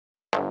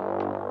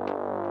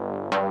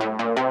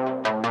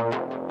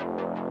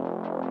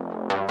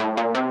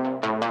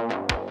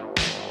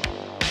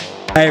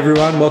Hey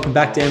everyone, welcome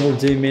back to Emerald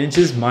Doom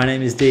Miniatures. My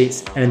name is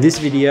Deets, and in this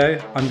video,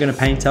 I'm going to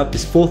paint up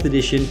this 4th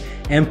edition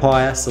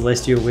Empire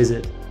Celestial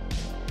Wizard.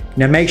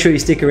 Now make sure you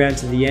stick around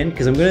to the end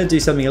because I'm going to do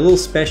something a little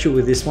special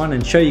with this one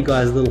and show you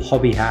guys a little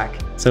hobby hack.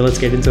 So let's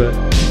get into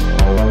it.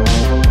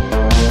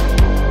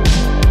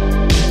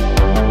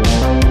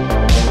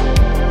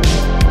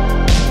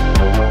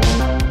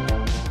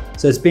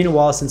 So it's been a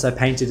while since I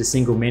painted a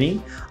single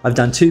mini. I've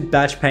done 2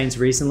 batch paints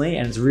recently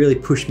and it's really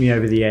pushed me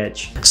over the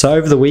edge. So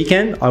over the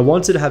weekend, I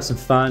wanted to have some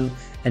fun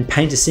and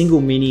paint a single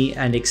mini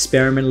and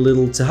experiment a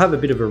little to have a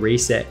bit of a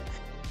reset.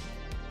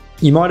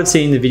 You might have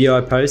seen the video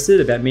I posted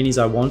about minis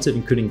I wanted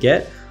and couldn't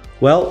get.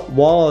 Well,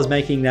 while I was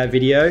making that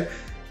video,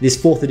 this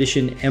 4th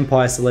edition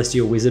Empire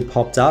Celestial Wizard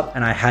popped up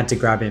and I had to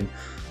grab him.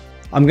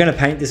 I'm going to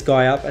paint this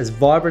guy up as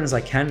vibrant as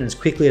I can and as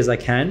quickly as I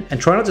can and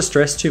try not to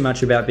stress too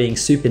much about being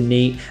super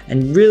neat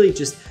and really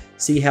just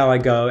see how I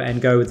go and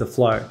go with the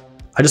flow.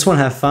 I just want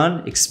to have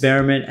fun,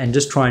 experiment, and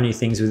just try new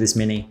things with this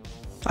mini.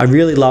 I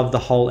really love the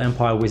whole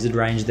Empire Wizard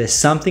range. There's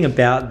something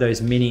about those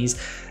minis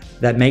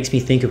that makes me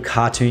think of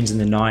cartoons in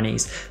the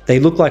 90s. They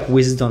look like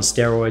wizards on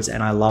steroids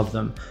and I love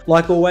them.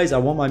 Like always, I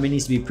want my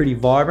minis to be pretty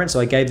vibrant, so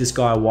I gave this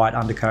guy a white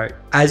undercoat.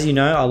 As you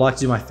know, I like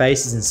to do my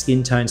faces and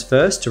skin tones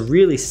first to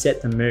really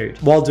set the mood.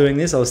 While doing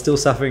this, I was still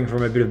suffering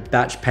from a bit of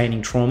batch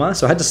painting trauma,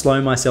 so I had to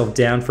slow myself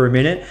down for a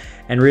minute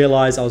and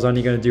realize I was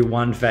only going to do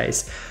one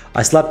face.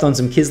 I slapped on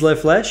some Kislev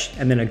flesh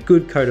and then a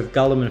good coat of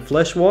Guilliman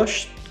flesh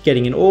wash,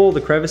 getting in all the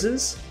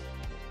crevices.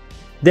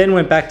 Then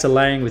went back to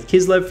layering with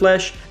Kislev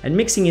flesh and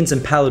mixing in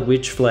some Pallid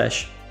Witch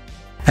flesh.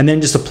 And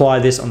then just apply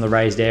this on the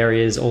raised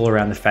areas all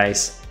around the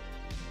face.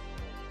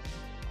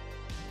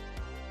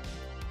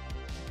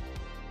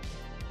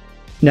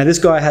 Now this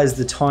guy has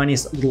the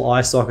tiniest little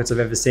eye sockets I've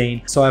ever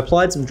seen, so I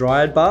applied some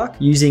dryad bark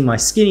using my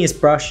skinniest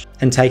brush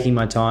and taking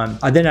my time.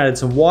 I then added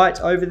some white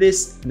over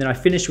this, and then I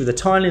finished with a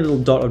tiny little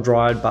dot of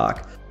dryad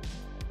bark.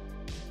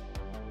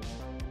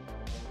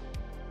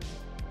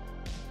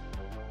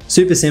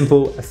 Super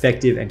simple,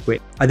 effective, and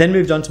quick. I then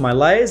moved on to my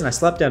layers and I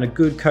slapped down a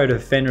good coat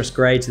of Fenris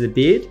Grey to the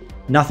beard.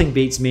 Nothing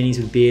beats minis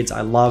with beards.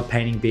 I love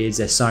painting beards,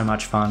 they're so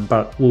much fun,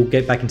 but we'll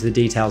get back into the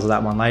details of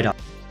that one later.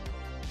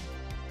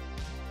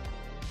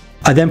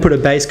 I then put a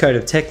base coat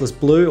of Teclis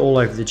Blue all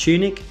over the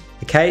tunic,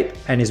 the cape,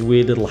 and his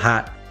weird little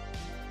hat.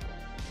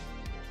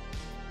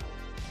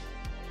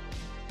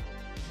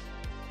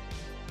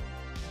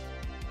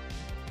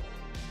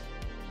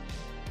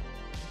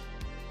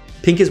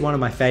 Pink is one of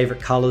my favorite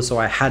colors, so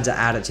I had to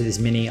add it to this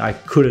mini. I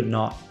couldn't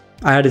not.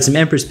 I added some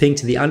Empress Pink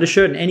to the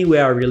undershirt and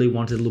anywhere I really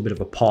wanted a little bit of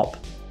a pop.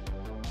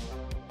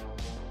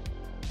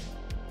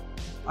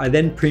 I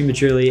then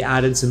prematurely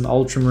added some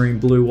ultramarine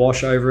blue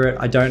wash over it.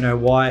 I don't know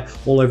why,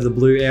 all over the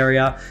blue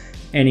area.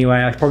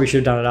 Anyway, I probably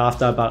should have done it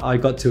after, but I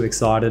got too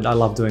excited. I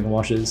love doing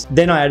washes.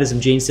 Then I added some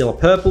Genestealer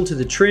purple to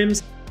the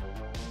trims.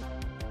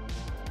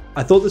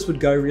 I thought this would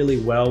go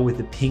really well with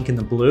the pink and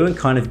the blue and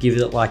kind of give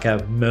it like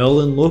a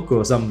Merlin look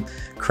or some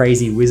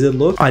crazy wizard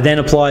look. I then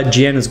applied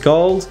Gienna's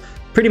gold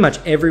pretty much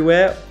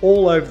everywhere,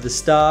 all over the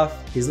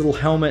staff, his little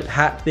helmet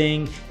hat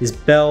thing, his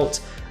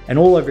belt, and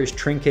all over his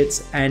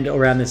trinkets and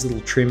around this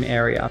little trim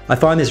area. I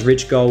find this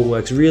rich gold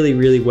works really,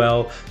 really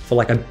well for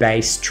like a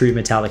base true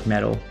metallic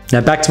metal.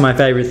 Now back to my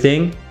favorite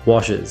thing,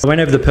 washes. I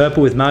went over the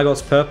purple with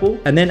Margot's purple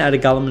and then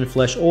added Guilliman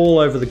flesh all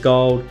over the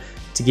gold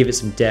to give it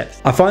some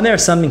depth. I find there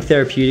is something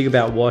therapeutic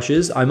about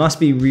washes. I must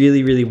be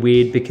really, really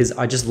weird because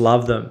I just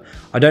love them.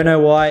 I don't know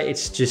why, it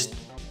just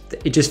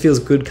feels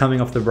good coming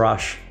off the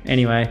brush.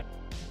 Anyway.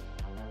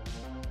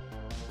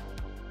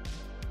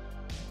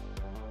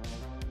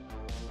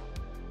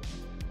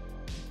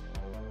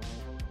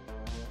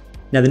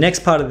 Now the next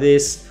part of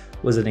this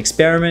was an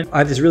experiment. I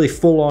have this really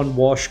full-on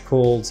wash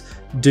called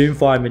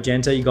Doomfire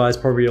Magenta. You guys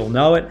probably all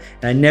know it,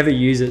 and I never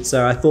use it,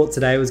 so I thought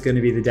today was going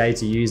to be the day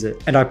to use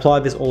it. And I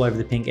applied this all over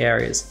the pink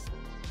areas.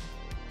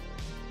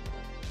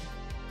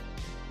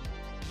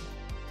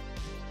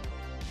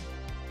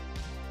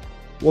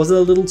 Was it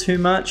a little too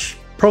much?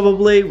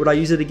 Probably. Would I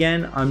use it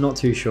again? I'm not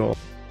too sure.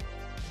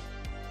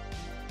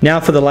 Now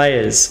for the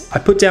layers. I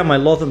put down my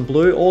Lotham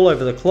blue all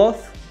over the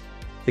cloth,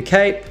 the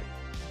cape,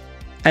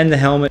 and the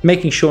helmet,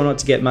 making sure not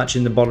to get much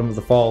in the bottom of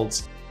the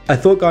folds. I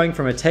thought going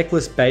from a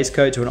Teclis base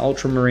coat to an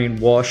ultramarine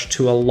wash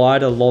to a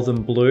lighter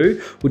Lotham blue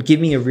would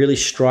give me a really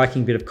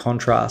striking bit of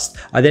contrast.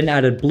 I then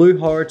added blue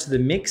horror to the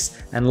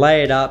mix and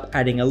layered up,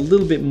 adding a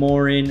little bit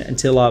more in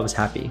until I was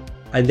happy.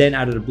 I then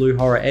added a blue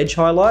horror edge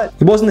highlight.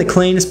 It wasn't the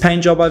cleanest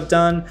paint job I've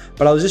done,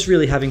 but I was just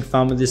really having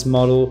fun with this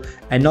model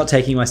and not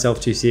taking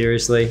myself too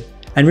seriously.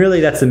 And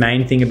really that's the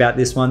main thing about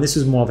this one. This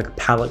was more like a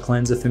palette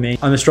cleanser for me.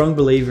 I'm a strong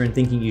believer in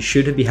thinking you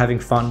should be having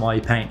fun while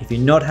you paint. If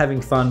you're not having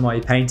fun while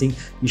you're painting,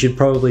 you should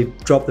probably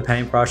drop the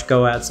paintbrush,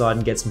 go outside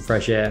and get some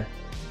fresh air.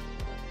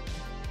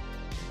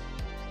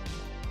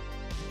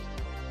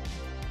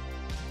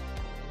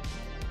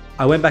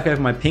 I went back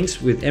over my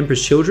pinks with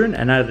Emperor's Children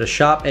and added a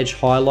sharp edge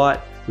highlight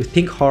with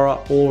pink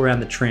horror all around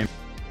the trim.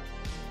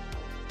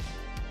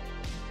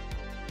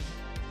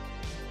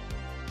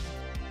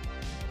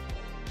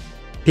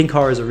 Pink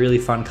horror is a really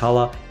fun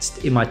color. It's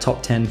in my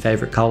top 10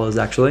 favorite colors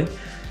actually.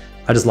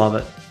 I just love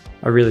it.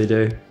 I really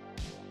do.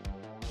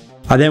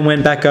 I then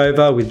went back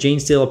over with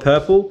Genestealer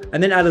purple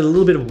and then added a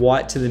little bit of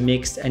white to the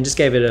mix and just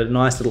gave it a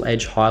nice little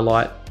edge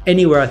highlight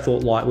anywhere I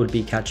thought light would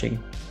be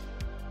catching.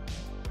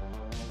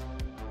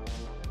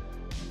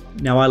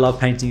 Now I love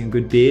painting a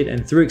good beard,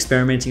 and through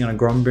experimenting on a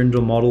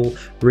Grombrindle model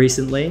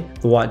recently,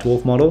 the White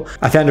Dwarf model,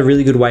 I found a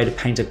really good way to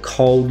paint a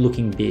cold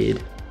looking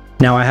beard.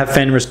 Now I have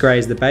Fenris Grey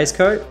as the base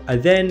coat. I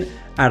then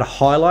add a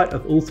highlight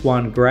of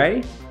Ulthuan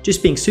Grey,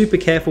 just being super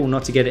careful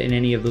not to get it in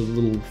any of the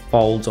little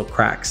folds or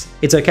cracks.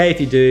 It's okay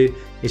if you do,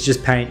 it's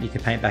just paint, you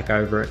can paint back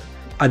over it.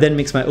 I then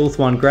mix my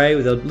Ulthuan Grey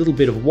with a little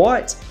bit of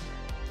white,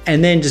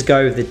 and then just go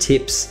over the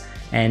tips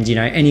and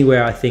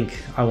anywhere I think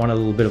I want a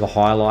little bit of a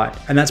highlight,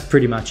 and that's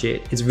pretty much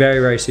it. It's very,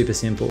 very super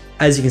simple.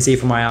 As you can see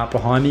from my art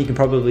behind me, you can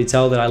probably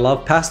tell that I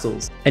love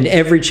pastels, and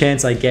every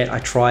chance I get, I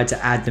try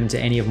to add them to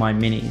any of my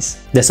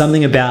minis. There's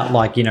something about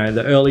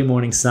the early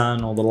morning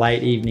sun or the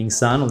late evening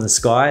sun on the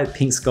sky,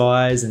 pink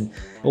skies and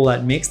all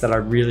that mix that I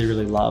really,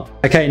 really love.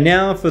 Okay,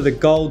 now for the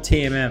gold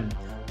TMM.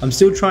 I'm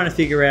still trying to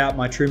figure out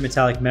my true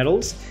metallic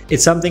metals.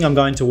 It's something I'm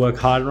going to work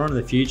harder on in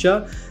the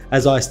future,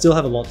 as I still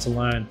have a lot to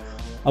learn.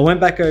 I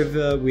went back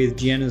over with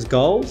Gienna's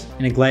gold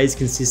in a glazed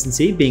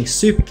consistency, being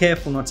super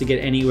careful not to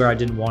get anywhere I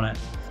didn't want it.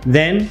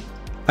 Then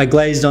I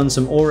glazed on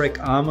some Auric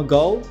armor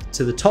gold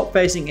to the top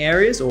facing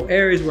areas, or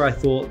areas where I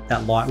thought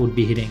that light would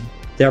be hitting.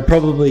 There are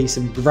probably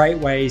some great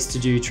ways to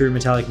do true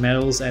metallic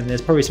metals, and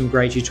there's probably some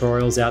great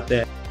tutorials out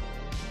there.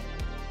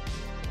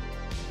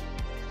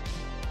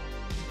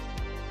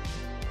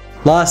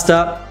 Last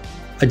up,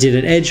 I did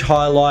an edge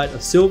highlight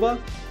of silver.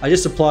 I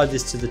just applied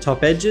this to the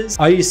top edges.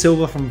 I use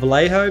silver from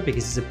Vallejo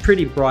because it's a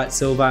pretty bright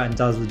silver and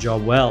does the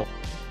job well.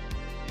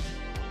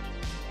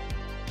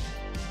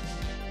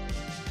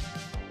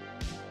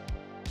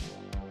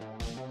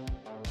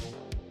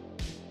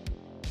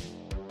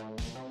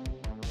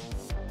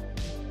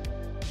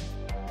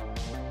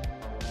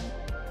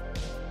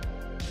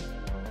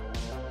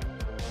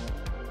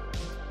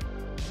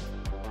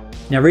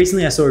 Now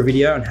recently I saw a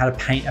video on how to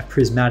paint a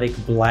prismatic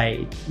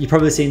blade. You've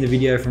probably seen the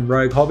video from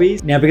Rogue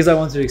Hobbies. Now because I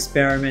wanted to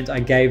experiment, I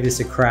gave this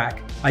a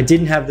crack. I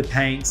didn't have the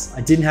paints, I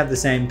didn't have the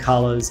same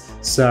colors,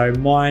 so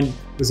mine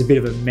was a bit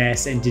of a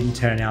mess and didn't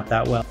turn out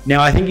that well.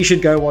 Now I think you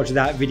should go watch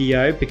that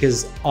video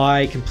because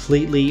I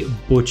completely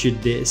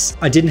butchered this.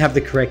 I didn't have the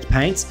correct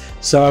paints,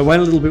 so I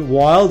went a little bit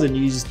wild and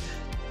used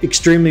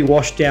extremely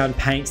washed down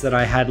paints that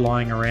I had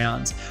lying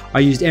around.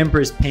 I used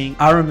Empress Pink,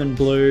 Ahriman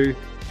Blue,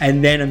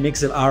 and then a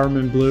mix of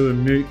Ahriman Blue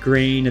and Moot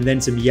Green, and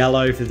then some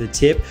yellow for the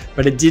tip,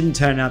 but it didn't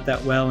turn out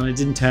that well, and it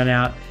didn't turn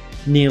out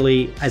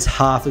nearly as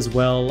half as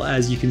well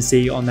as you can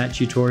see on that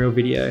tutorial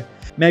video.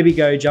 Maybe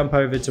go jump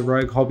over to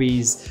Rogue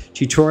Hobbies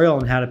tutorial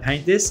on how to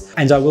paint this,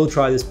 and I will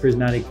try this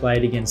prismatic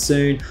blade again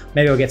soon.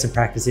 Maybe I'll get some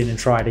practice in and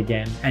try it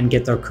again and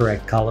get the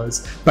correct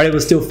colors, but it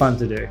was still fun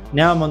to do.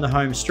 Now I'm on the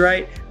home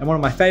straight, and one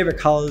of my favorite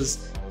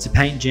colors to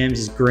paint gems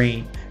is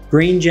green.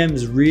 Green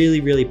gems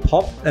really, really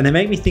pop, and they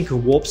make me think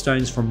of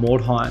warpstones from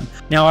Mordheim.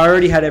 Now I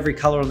already had every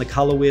color on the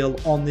color wheel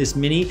on this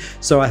mini,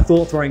 so I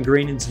thought throwing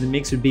green into the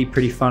mix would be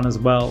pretty fun as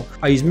well.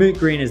 I used Moot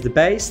Green as the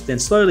base, then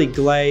slowly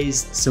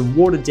glazed some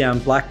watered down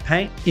black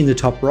paint in the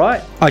top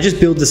right. I just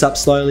build this up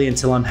slowly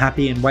until I'm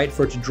happy and wait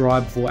for it to dry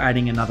before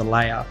adding another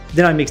layer.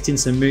 Then I mixed in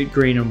some Moot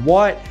Green and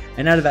white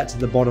and added that to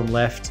the bottom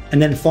left.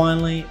 And then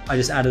finally, I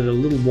just added a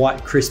little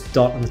white crisp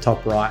dot on the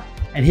top right.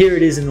 And here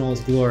it is in all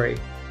its glory.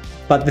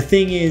 But the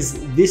thing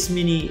is, this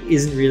mini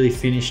isn't really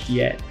finished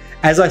yet.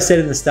 As I said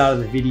in the start of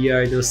the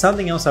video, there was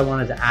something else I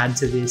wanted to add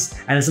to this,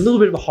 and it's a little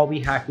bit of a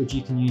hobby hack which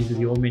you can use with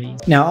your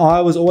minis. Now,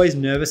 I was always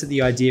nervous at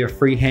the idea of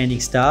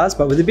freehanding stars,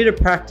 but with a bit of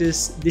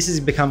practice, this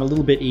has become a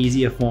little bit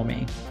easier for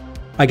me.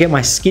 I get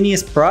my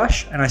skinniest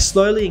brush, and I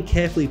slowly and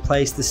carefully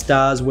place the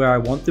stars where I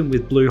want them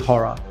with blue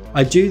horror.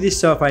 I do this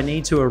so if I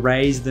need to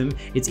erase them,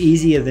 it's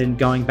easier than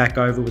going back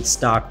over with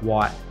stark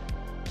white.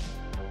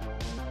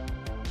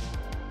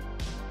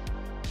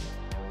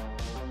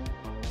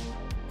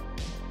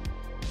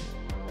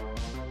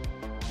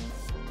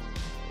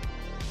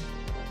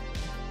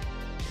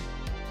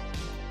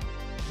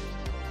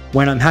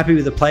 When I'm happy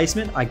with the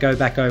placement, I go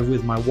back over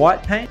with my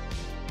white paint.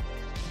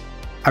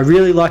 I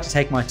really like to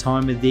take my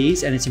time with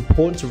these, and it's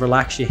important to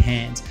relax your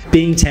hands.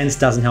 Being tense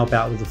doesn't help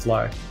out with the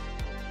flow.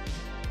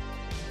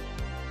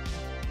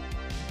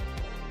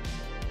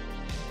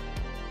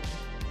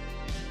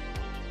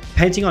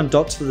 Painting on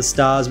dots for the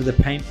stars with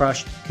a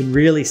paintbrush can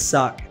really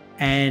suck,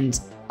 and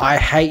I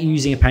hate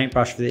using a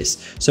paintbrush for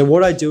this. So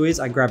what I do is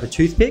I grab a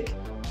toothpick,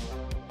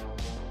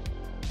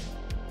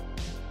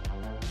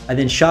 I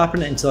then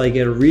sharpen it until I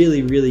get a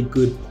really, really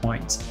good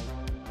point.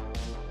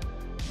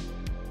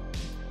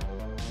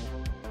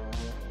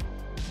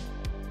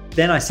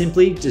 Then I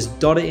simply just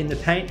dot it in the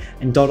paint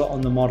and dot it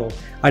on the model.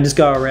 I just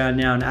go around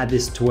now and add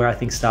this to where I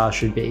think stars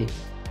should be.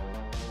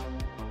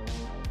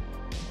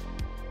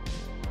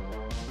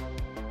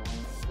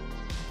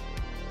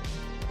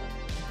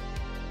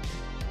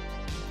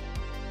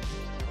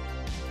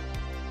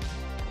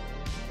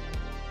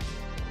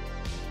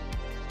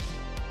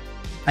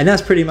 And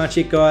that's pretty much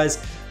it,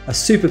 guys. A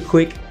super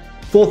quick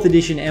 4th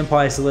edition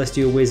Empire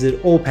Celestial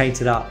Wizard all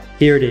painted up.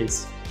 Here it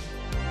is.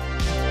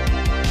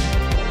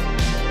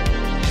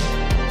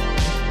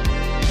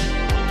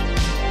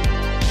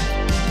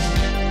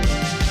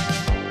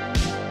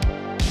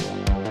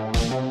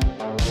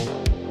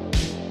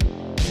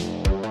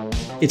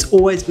 It's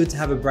always good to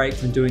have a break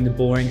from doing the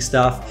boring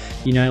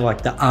stuff, you know,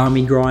 like the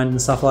army grind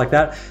and stuff like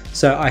that.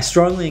 So I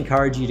strongly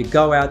encourage you to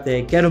go out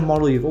there, get a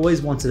model you've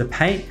always wanted to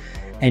paint,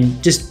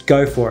 and just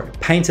go for it.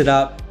 Paint it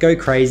up, go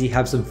crazy,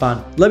 have some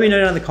fun. Let me know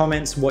down in the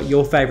comments what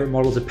your favorite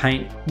model to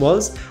paint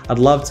was. I'd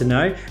love to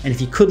know. And if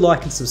you could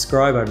like and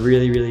subscribe, I'd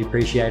really, really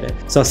appreciate it.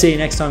 So I'll see you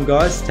next time,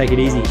 guys. Take it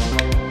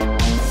easy.